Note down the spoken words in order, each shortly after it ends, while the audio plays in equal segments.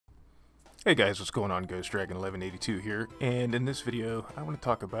Hey guys, what's going on? Ghost Dragon 1182 here, and in this video I want to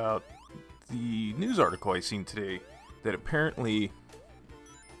talk about the news article I seen today that apparently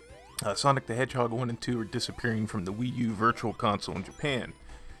Sonic the Hedgehog 1 and 2 are disappearing from the Wii U Virtual Console in Japan,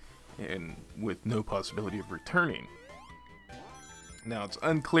 and with no possibility of returning. Now, it's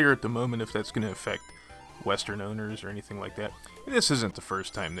unclear at the moment if that's going to affect Western owners or anything like that. And this isn't the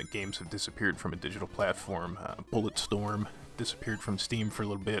first time that games have disappeared from a digital platform. Bulletstorm disappeared from Steam for a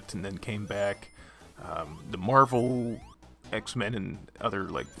little bit and then came back. The Marvel, X-Men, and other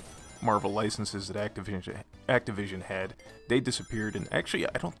Marvel licenses that Activision had, they disappeared, and actually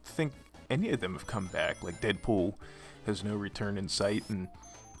I don't think any of them have come back. Like Deadpool has no return in sight, and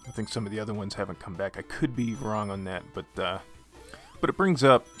I think some of the other ones haven't come back. I could be wrong on that, but it brings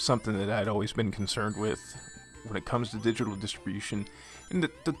up something that I'd always been concerned with when it comes to digital distribution. In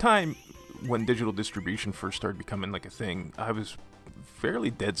the time when digital distribution first started becoming like a thing, I was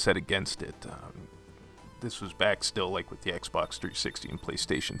fairly dead set against it. This was back still like with the Xbox 360 and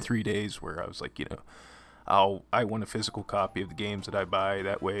PlayStation 3 days, where I was like, I want a physical copy of the games that I buy.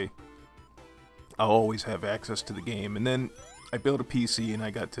 That way I'll always have access to the game. And then I built a PC and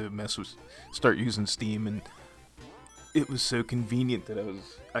I got to start using Steam, and it was so convenient that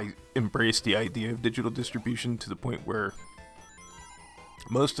I embraced the idea of digital distribution to the point where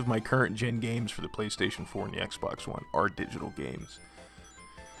most of my current gen games for the PlayStation 4 and the Xbox One are digital games.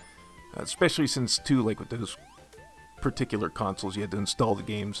 Especially since, too, like with those particular consoles, you had to install the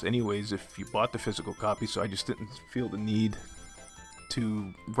games anyways if you bought the physical copy, so I just didn't feel the need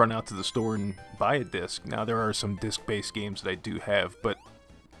to run out to the store and buy a disc. Now, there are some disc-based games that I do have, but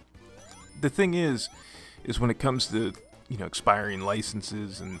the thing is when it comes to, expiring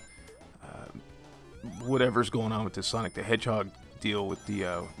licenses and whatever's going on with the Sonic the Hedgehog deal with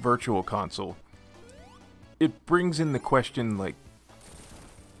the Virtual Console, it brings in the question,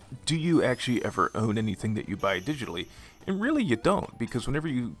 do you actually ever own anything that you buy digitally? And really you don't, because whenever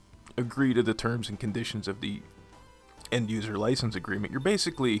you agree to the terms and conditions of the end user license agreement, you're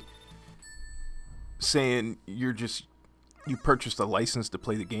basically saying you purchased a license to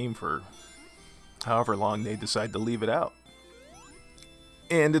play the game for however long they decide to leave it out.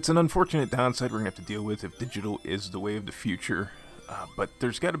 And it's an unfortunate downside we're going to have to deal with if digital is the way of the future. But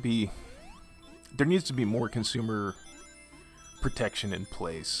there needs to be more consumer protection in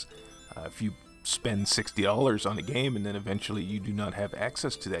place. If you spend $60 on a game and then eventually you do not have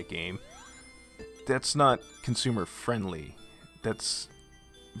access to that game, that's not consumer friendly. That's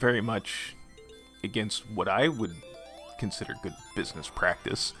very much against what I would consider good business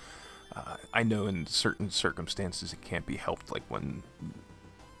practice. I know in certain circumstances it can't be helped, like with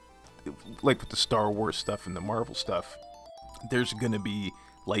the Star Wars stuff and the Marvel stuff, there's going to be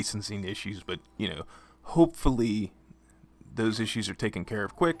licensing issues, but, hopefully those issues are taken care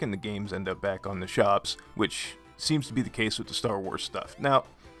of quick and the games end up back on the shops, which seems to be the case with the Star Wars stuff. Now,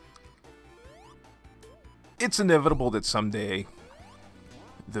 it's inevitable that someday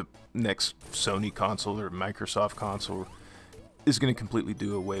the next Sony console or Microsoft console is going to completely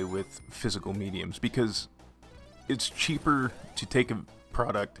do away with physical mediums, because it's cheaper to take a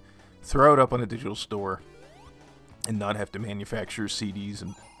product, throw it up on a digital store, and not have to manufacture CDs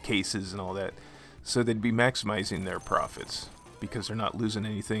and cases and all that. So they'd be maximizing their profits because they're not losing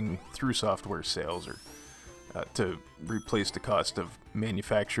anything through software sales or to replace the cost of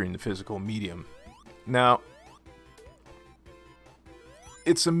manufacturing the physical medium. Now,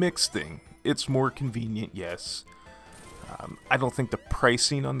 it's a mixed thing. It's more convenient, yes. I don't think the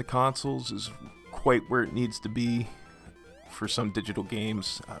pricing on the consoles is quite where it needs to be for some digital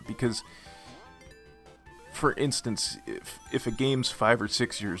games, because, for instance, if a game's 5 or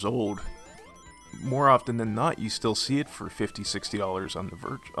 6 years old, more often than not, you still see it for $50, $60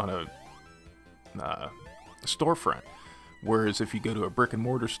 on a storefront. Whereas if you go to a brick and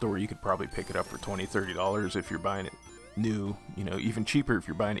mortar store, you could probably pick it up for $20, $30 if you're buying it new. Even cheaper if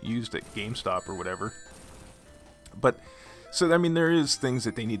you're buying it used at GameStop or whatever. But, so, I mean, there is things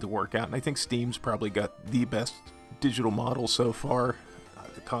that they need to work out, and I think Steam's probably got the best digital model so far.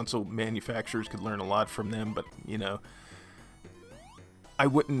 The console manufacturers could learn a lot from them, but, I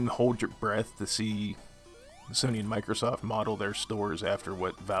wouldn't hold your breath to see Sony and Microsoft model their stores after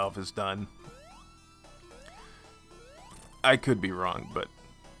what Valve has done. I could be wrong, but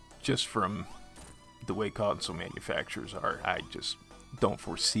just from the way console manufacturers are, I just don't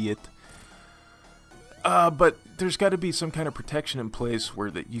foresee it. But there's got to be some kind of protection in place where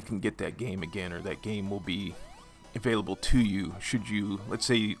that you can get that game again, or that game will be available to you should you, let's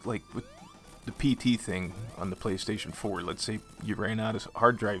say, like with the PT thing on the PlayStation 4, let's say you ran out of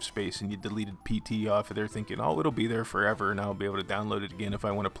hard drive space and you deleted PT off of there thinking, oh, it'll be there forever and I'll be able to download it again if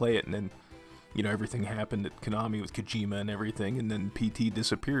I want to play it, and then you know, everything happened at Konami with Kojima and everything, and then PT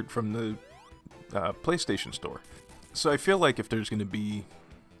disappeared from the PlayStation Store. So I feel like if there's going to be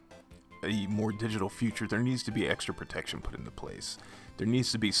a more digital future, there needs to be extra protection put into place. There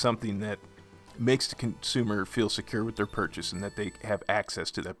needs to be something that makes the consumer feel secure with their purchase and that they have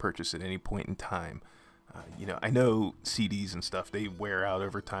access to that purchase at any point in time. You know, I know CDs and stuff, they wear out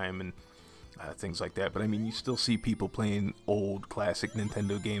over time and things like that, but I mean, you still see people playing old classic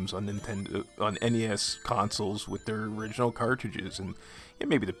Nintendo games on NES consoles with their original cartridges, and yeah,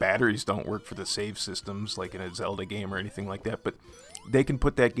 maybe the batteries don't work for the save systems like in a Zelda game or anything like that, but they can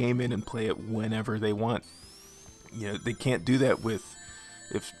put that game in and play it whenever they want. You know, they can't do that with,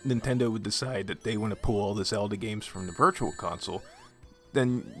 if Nintendo would decide that they want to pull all the Zelda games from the Virtual Console,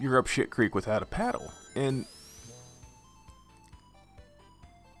 then you're up shit creek without a paddle. And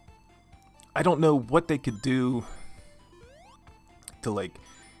I don't know what they could do to, like,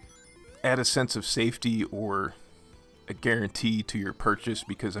 add a sense of safety or a guarantee to your purchase,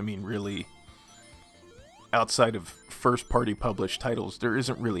 because, I mean, really, outside of first-party published titles, there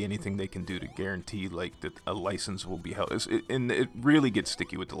isn't really anything they can do to guarantee, like, that a license will be held. And it really gets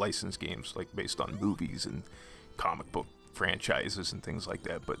sticky with the licensed games, like, based on movies and comic book franchises and things like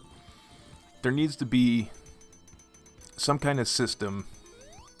that. But there needs to be some kind of system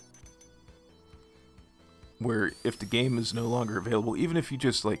where if the game is no longer available, even if you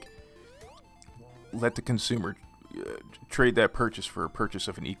just, like, let the consumer trade that purchase for a purchase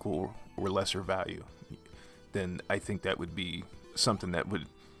of an equal or lesser value, then I think that would be something that would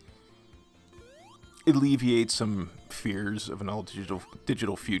alleviate some fears of an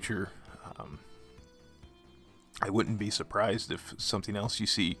all-digital future. I wouldn't be surprised if something else you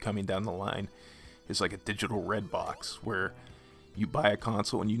see coming down the line is like a digital red box, where you buy a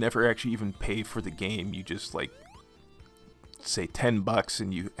console and you never actually even pay for the game. You just, like, say $10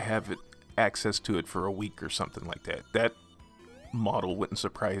 and you have access to it for a week or something like that. That model wouldn't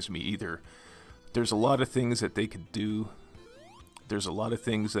surprise me either. There's a lot of things that they could do. There's a lot of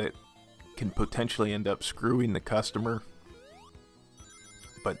things that can potentially end up screwing the customer.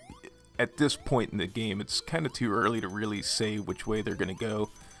 But at this point in the game, it's kind of too early to really say which way they're going to go.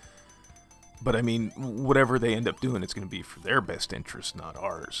 But I mean, whatever they end up doing, it's going to be for their best interest, not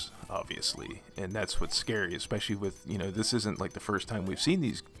ours, obviously. And that's what's scary, especially with, you know, this isn't like the first time we've seen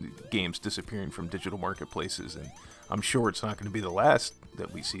these games disappearing from digital marketplaces. And I'm sure it's not going to be the last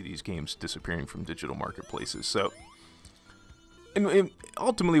that we see these games disappearing from digital marketplaces. So, and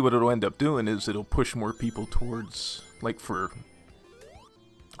ultimately what it'll end up doing is it'll push more people towards, like, for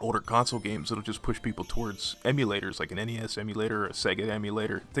older console games, it'll just push people towards emulators, like an NES emulator, a Sega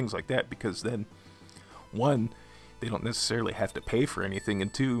emulator, things like that, because then, one, they don't necessarily have to pay for anything,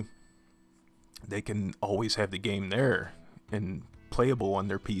 and two, they can always have the game there and playable on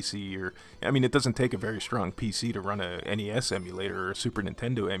their PC. Or, I mean, it doesn't take a very strong PC to run a NES emulator or a Super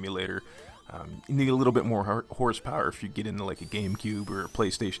Nintendo emulator. You need a little bit more horsepower if you get into, like, a GameCube or a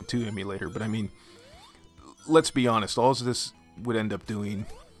PlayStation 2 emulator, but I mean, let's be honest, all this would end up doing,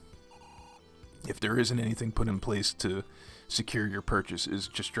 if there isn't anything put in place to secure your purchase, is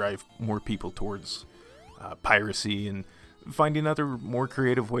just drive more people towards piracy and finding other more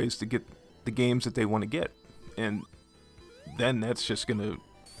creative ways to get the games that they want to get. And then that's just going to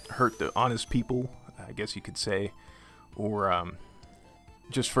hurt the honest people, I guess you could say, or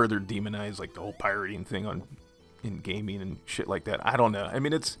just further demonize, like, the whole pirating thing in gaming and shit like that. I don't know. I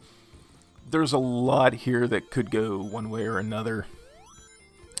mean, there's a lot here that could go one way or another,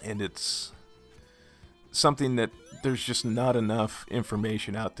 and it's something that there's just not enough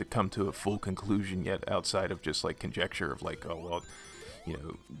information out to come to a full conclusion yet, outside of just, like, conjecture of, like, oh, well, you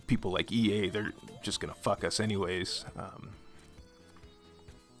know, people like EA, they're just gonna fuck us anyways.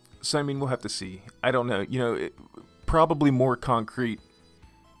 So, I mean, we'll have to see. I don't know. You know, probably more concrete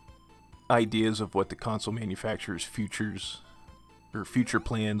ideas of what the console manufacturers' future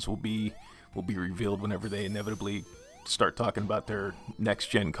plans will be revealed whenever they inevitably start talking about their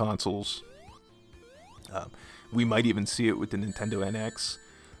next-gen consoles. We might even see it with the Nintendo NX,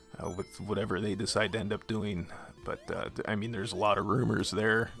 with whatever they decide to end up doing. But, I mean, there's a lot of rumors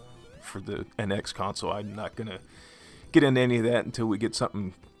there for the NX console. I'm not going to get into any of that until we get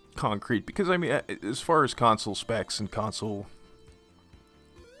something concrete. Because, I mean, as far as console specs and console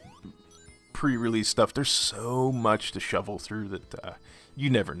pre-release stuff, there's so much to shovel through that you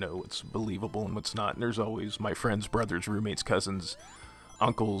never know what's believable and what's not. And there's always my friends, brothers, roommates, cousins,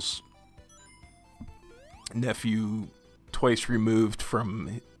 uncles, nephew, twice removed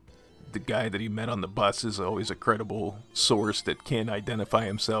from the guy that he met on the bus, is always a credible source that can't identify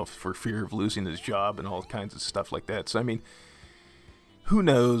himself for fear of losing his job and all kinds of stuff like that. So, I mean, who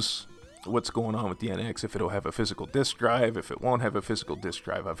knows? what's going on with the NX, if it'll have a physical disk drive, if it won't have a physical disk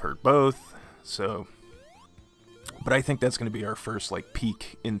drive. I've heard both. So, but I think that's going to be our first like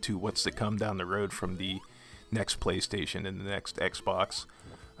peek into what's to come down the road from the next PlayStation and the next Xbox.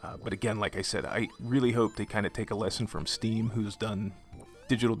 But again, like I said, I really hope they kind of take a lesson from Steam, who's done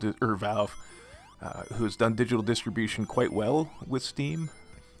Valve, who has done digital distribution quite well with Steam.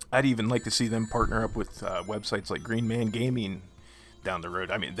 I'd even like to see them partner up with websites like Green Man Gaming down the road.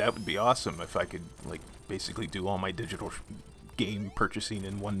 I mean, that would be awesome if I could like basically do all my digital game purchasing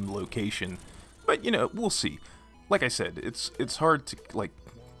in one location. But you know, we'll see. Like I said, it's hard to like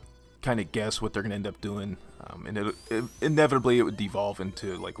kind of guess what they're gonna end up doing, and inevitably it would devolve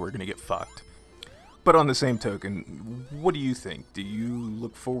into like we're gonna get fucked. But on the same token, what do you think? Do you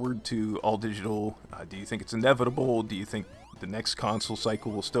look forward to all digital? Do you think it's inevitable? Do you think the next console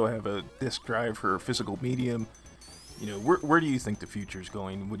cycle will still have a disc drive for a physical medium? You know, where do you think the future is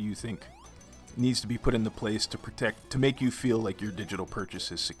going? What do you think needs to be put into place to make you feel like your digital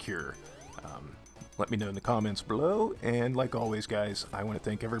purchase is secure? Let me know in the comments below. And like always, guys, I want to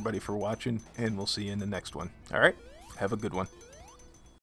thank everybody for watching, and we'll see you in the next one. All right, have a good one.